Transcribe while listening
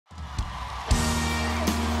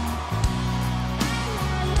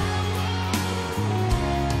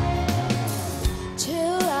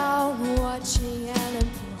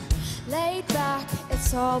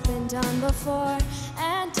it's all been done before.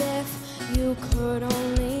 And if you could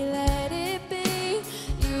only let it be,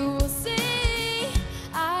 you will see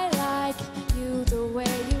I like you the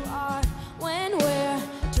way you are. When we're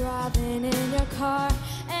driving in your car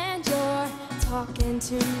and you're talking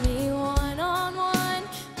to me one-on-one,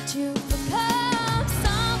 but you become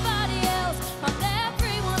somebody else from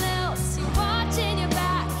everyone else. You're watching your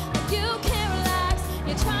back, but you can't relax.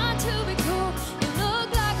 You're trying to be cool, you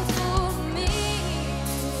look like a fool to me.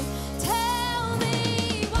 Tell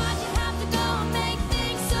me, why'd you have to go and make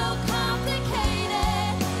things so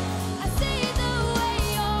complicated? I see the way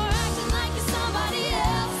you're acting like you're somebody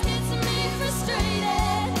else, gets me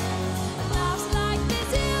frustrated. Life's like this,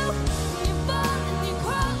 you fall and you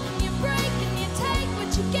crawl and you break and you take what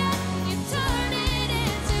you get and you turn it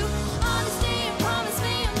into honesty and promise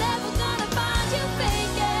me I'm never gonna find you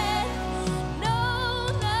faking. No,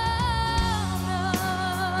 no, no.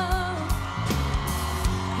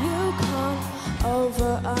 You come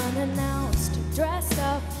over unannounced, dressed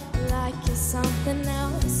up like you're something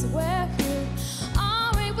else. Where you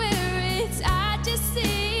are, where it's I just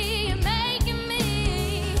see you making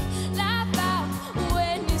me laugh out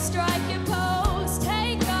when you strike your pose.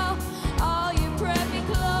 Take off all your preppy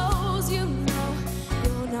clothes. You know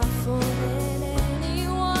you're not fooling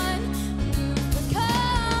anyone. You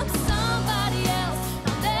become somebody else,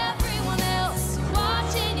 not everyone else. You're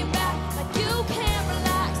watching your back like you can't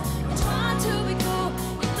relax. You're trying to be cool,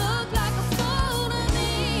 you look like a fool to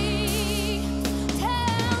me.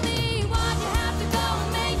 Tell me, why'd you have to go and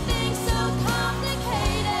make things so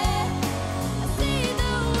complicated? I see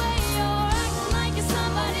the way you're acting like you're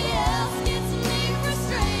somebody else, gets me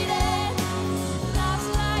frustrated. Life's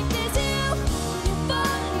like this, you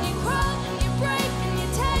fall and you crawl and you break and you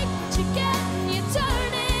take what you get and you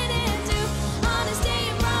turn it into honesty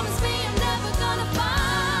and promise me I'm never gonna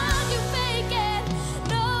find you faking.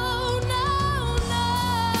 No, no, no.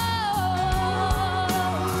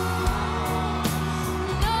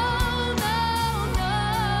 No, no, no.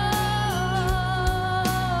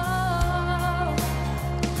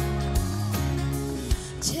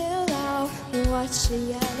 Chill out, what you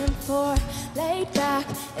yelling for? Laid back,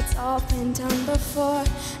 it's all been done before.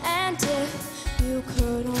 And if you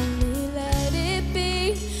could only